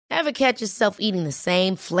Ever catch yourself eating the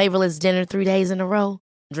same flavorless dinner 3 days in a row?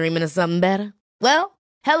 Dreaming of something better? Well,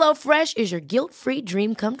 HelloFresh is your guilt-free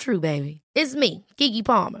dream come true, baby. It's me, Keke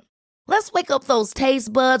Palmer. Let's wake up those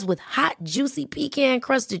taste buds with hot, juicy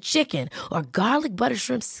pecan-crusted chicken or garlic butter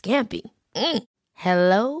shrimp scampi.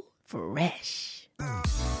 Hello Fresh.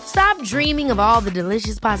 Stop dreaming of all the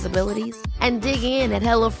delicious possibilities and dig in at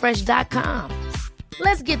HelloFresh.com.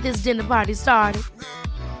 Let's get this dinner party started.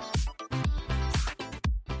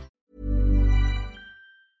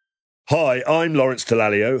 Hi, I'm Lawrence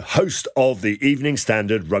Dallaglio, host of the Evening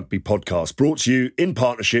Standard Rugby Podcast, brought to you in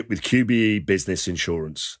partnership with QBE Business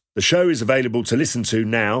Insurance. The show is available to listen to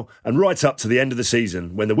now and right up to the end of the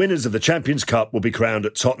season, when the winners of the Champions Cup will be crowned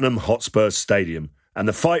at Tottenham Hotspur Stadium, and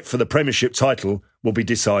the fight for the Premiership title will be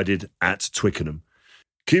decided at Twickenham.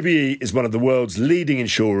 QBE is one of the world's leading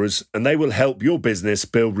insurers, and they will help your business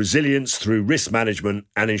build resilience through risk management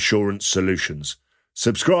and insurance solutions.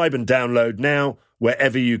 Subscribe and download now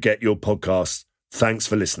wherever you get your podcasts. Thanks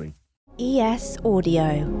for listening. ES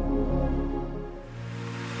Audio.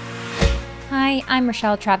 Hi, I'm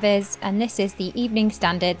Rochelle Travers, and this is the Evening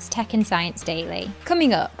Standard's Tech and Science Daily.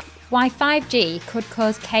 Coming up, why 5G could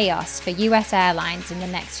cause chaos for US airlines in the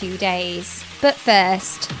next few days. But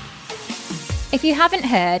first, if you haven't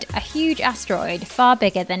heard, a huge asteroid far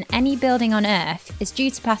bigger than any building on Earth is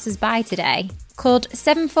due to pass us by today. Called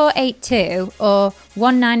 7482 or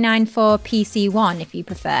 1994 PC1 if you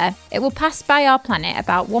prefer, it will pass by our planet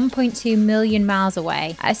about 1.2 million miles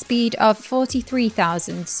away at a speed of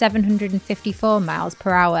 43,754 miles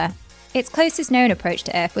per hour. Its closest known approach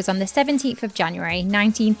to Earth was on the 17th of January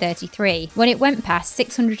 1933, when it went past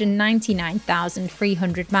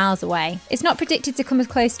 699,300 miles away. It's not predicted to come as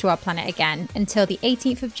close to our planet again until the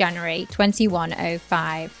 18th of January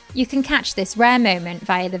 2105. You can catch this rare moment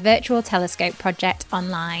via the Virtual Telescope project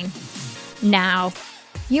online. Now,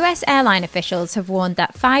 US airline officials have warned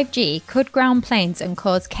that 5G could ground planes and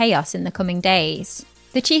cause chaos in the coming days.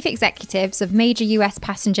 The chief executives of major US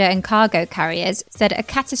passenger and cargo carriers said a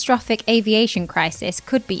catastrophic aviation crisis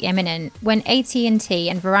could be imminent when AT&T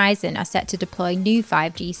and Verizon are set to deploy new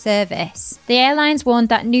 5G service. The airlines warned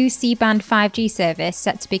that new C-band 5G service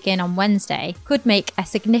set to begin on Wednesday could make a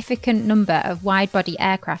significant number of wide-body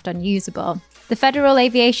aircraft unusable. The Federal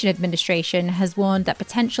Aviation Administration has warned that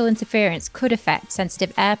potential interference could affect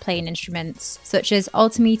sensitive airplane instruments, such as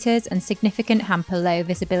altimeters and significant hamper low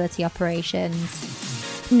visibility operations.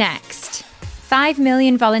 Next, 5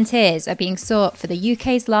 million volunteers are being sought for the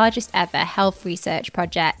UK's largest ever health research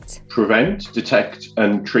project. Prevent, detect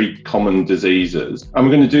and treat common diseases. And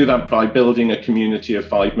we're going to do that by building a community of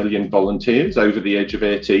 5 million volunteers over the age of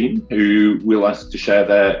 18 who will ask to share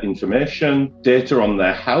their information, data on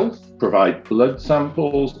their health, provide blood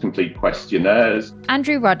samples, complete questionnaires.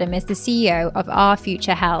 Andrew Rodham is the CEO of Our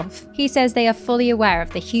Future Health. He says they are fully aware of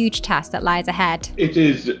the huge task that lies ahead. It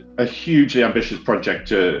is a hugely ambitious project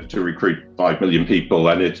to recruit 5 million people,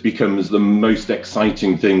 and it becomes the most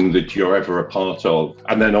exciting thing that you're ever a part of.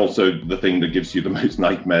 And then also the thing that gives you the most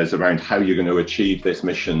nightmares around how you're going to achieve this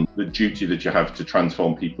mission, the duty that you have to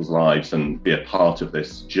transform people's lives and be a part of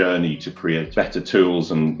this journey to create better tools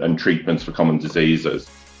and treatments for common diseases.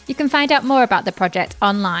 You can find out more about the project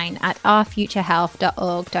online at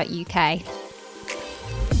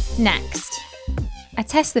ourfuturehealth.org.uk. Next, a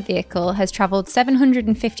Tesla vehicle has travelled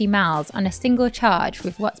 750 miles on a single charge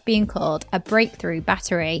with what's being called a breakthrough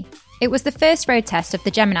battery. It was the first road test of the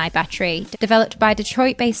Gemini battery, developed by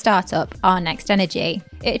Detroit-based startup Our Next Energy.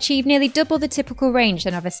 It achieved nearly double the typical range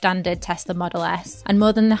than of a standard Tesla Model S, and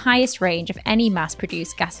more than the highest range of any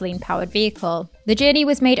mass-produced gasoline-powered vehicle. The journey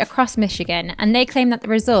was made across Michigan, and they claim that the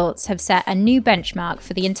results have set a new benchmark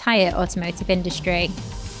for the entire automotive industry.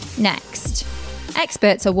 Next,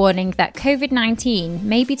 experts are warning that COVID-19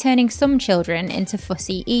 may be turning some children into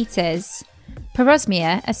fussy eaters.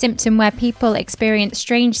 Parosmia, a symptom where people experience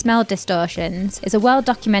strange smell distortions, is a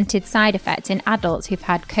well-documented side effect in adults who've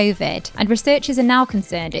had COVID, and researchers are now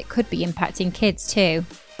concerned it could be impacting kids too.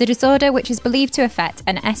 The disorder, which is believed to affect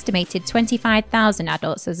an estimated 25,000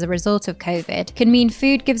 adults as a result of COVID, can mean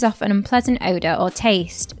food gives off an unpleasant odour or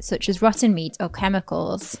taste, such as rotten meat or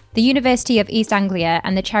chemicals. The University of East Anglia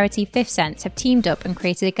and the charity Fifth Sense have teamed up and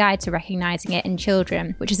created a guide to recognising it in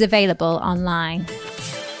children, which is available online.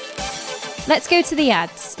 Let's go to the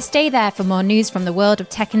ads. Stay there for more news from the world of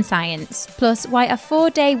tech and science, plus why a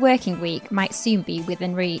 4-day working week might soon be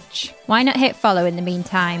within reach. Why not hit follow in the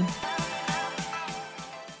meantime?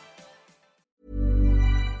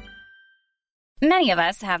 Many of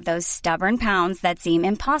us have those stubborn pounds that seem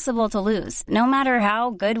impossible to lose, no matter how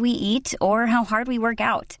good we eat or how hard we work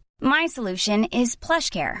out. My solution is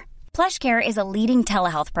PlushCare. PlushCare is a leading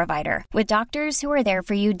telehealth provider with doctors who are there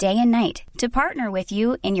for you day and night to partner with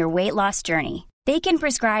you in your weight loss journey. They can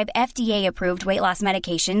prescribe FDA-approved weight loss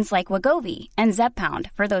medications like Wegovy and Zepbound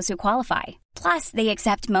for those who qualify. Plus, they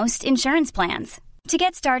accept most insurance plans. To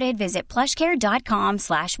get started, visit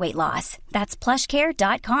plushcare.com/weightloss. That's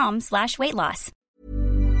plushcare.com/weightloss.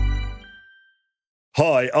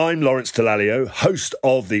 Hi, I'm Lawrence Dallaglio, host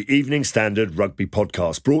of the Evening Standard Rugby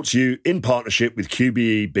Podcast, brought to you in partnership with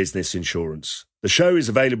QBE Business Insurance. The show is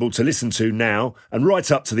available to listen to now and right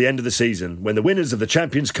up to the end of the season, when the winners of the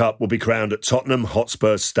Champions Cup will be crowned at Tottenham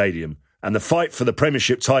Hotspur Stadium, and the fight for the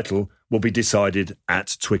Premiership title will be decided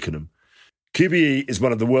at Twickenham. QBE is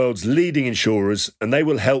one of the world's leading insurers, and they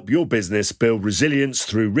will help your business build resilience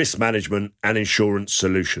through risk management and insurance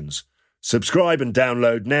solutions. Subscribe and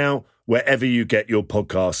download now wherever you get your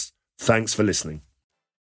podcasts. Thanks for listening.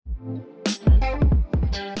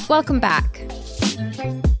 Welcome back.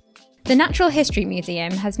 The Natural History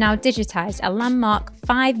Museum has now digitised a landmark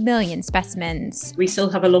 5 million specimens. We still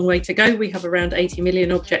have a long way to go. We have around 80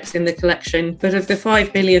 million objects in the collection. But of the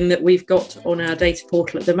 5 million that we've got on our data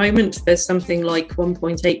portal at the moment, there's something like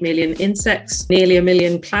 1.8 million insects, nearly 1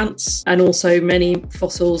 million plants, and also many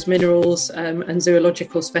fossils, minerals, and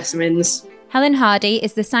zoological specimens. Helen Hardy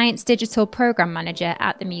is the Science Digital Programme Manager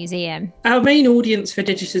at the museum. Our main audience for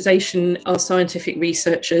digitisation are scientific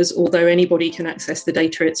researchers, although anybody can access the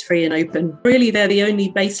data. It's free and open. Really, they're the only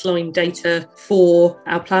baseline data for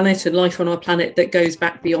our planet and life on our planet that goes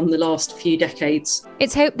back beyond the last few decades.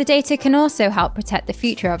 It's hoped the data can also help protect the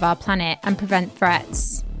future of our planet and prevent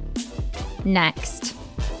threats. Next.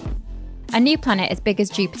 A new planet as big as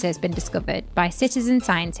Jupiter has been discovered by citizen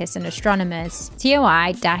scientists and astronomers.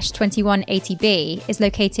 TOI-2180b is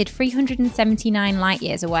located 379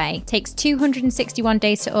 light-years away, takes 261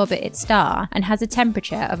 days to orbit its star, and has a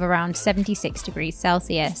temperature of around 76 degrees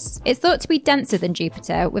Celsius. It's thought to be denser than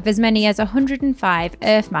Jupiter, with as many as 105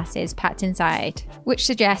 Earth masses packed inside, which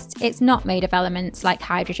suggests it's not made of elements like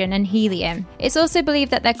hydrogen and helium. It's also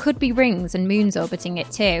believed that there could be rings and moons orbiting it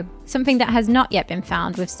too, something that has not yet been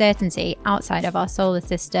found with certainty outside of our solar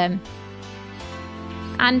system.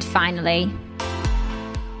 And finally,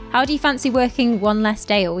 how do you fancy working one less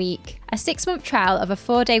day a week? A 6-month trial of a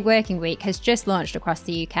 4-day working week has just launched across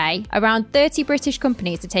the UK. Around 30 British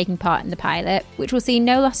companies are taking part in the pilot, which will see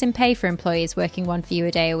no loss in pay for employees working one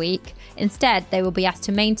fewer day a week. Instead, they will be asked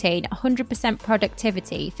to maintain 100%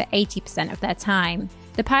 productivity for 80% of their time.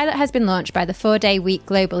 The pilot has been launched by the 4-Day Week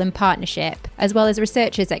Global in partnership, as well as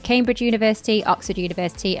researchers at Cambridge University, Oxford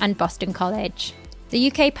University and Boston College.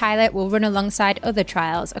 The UK pilot will run alongside other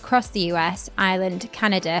trials across the US, Ireland,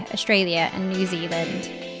 Canada, Australia and New Zealand.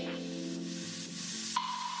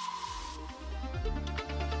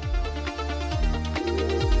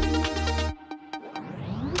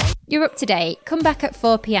 You're up to date. Come back at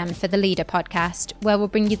 4 p.m. for the Leader podcast, where we'll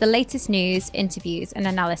bring you the latest news, interviews and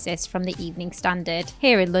analysis from the Evening Standard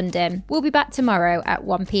here in London. We'll be back tomorrow at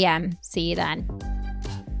 1 p.m. See you then.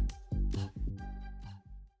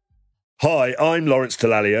 Hi, I'm Lawrence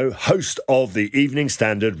Dallaglio, host of the Evening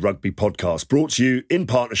Standard Rugby Podcast, brought to you in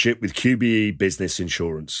partnership with QBE Business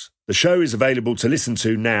Insurance. The show is available to listen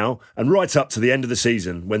to now and right up to the end of the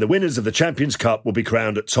season, when the winners of the Champions Cup will be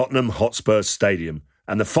crowned at Tottenham Hotspur Stadium,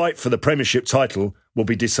 and the fight for the Premiership title will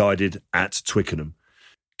be decided at Twickenham.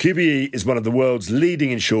 QBE is one of the world's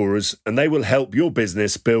leading insurers, and they will help your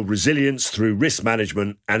business build resilience through risk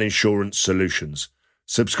management and insurance solutions.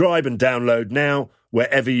 Subscribe and download now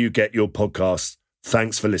wherever you get your podcasts.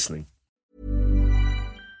 Thanks for listening.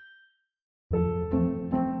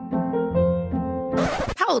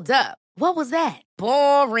 Hold up. What was that?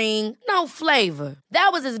 Boring. No flavor. That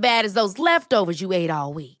was as bad as those leftovers you ate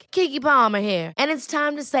all week. Keke Palmer here. And it's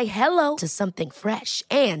time to say hello to something fresh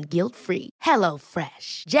and guilt-free. Hello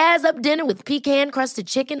Fresh. Jazz up dinner with pecan-crusted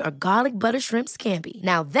chicken or garlic butter shrimp scampi.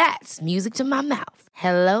 Now that's music to my mouth.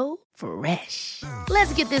 Hello Fresh.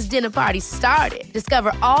 Let's get this dinner party started.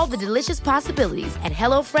 Discover all the delicious possibilities at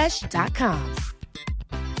HelloFresh.com.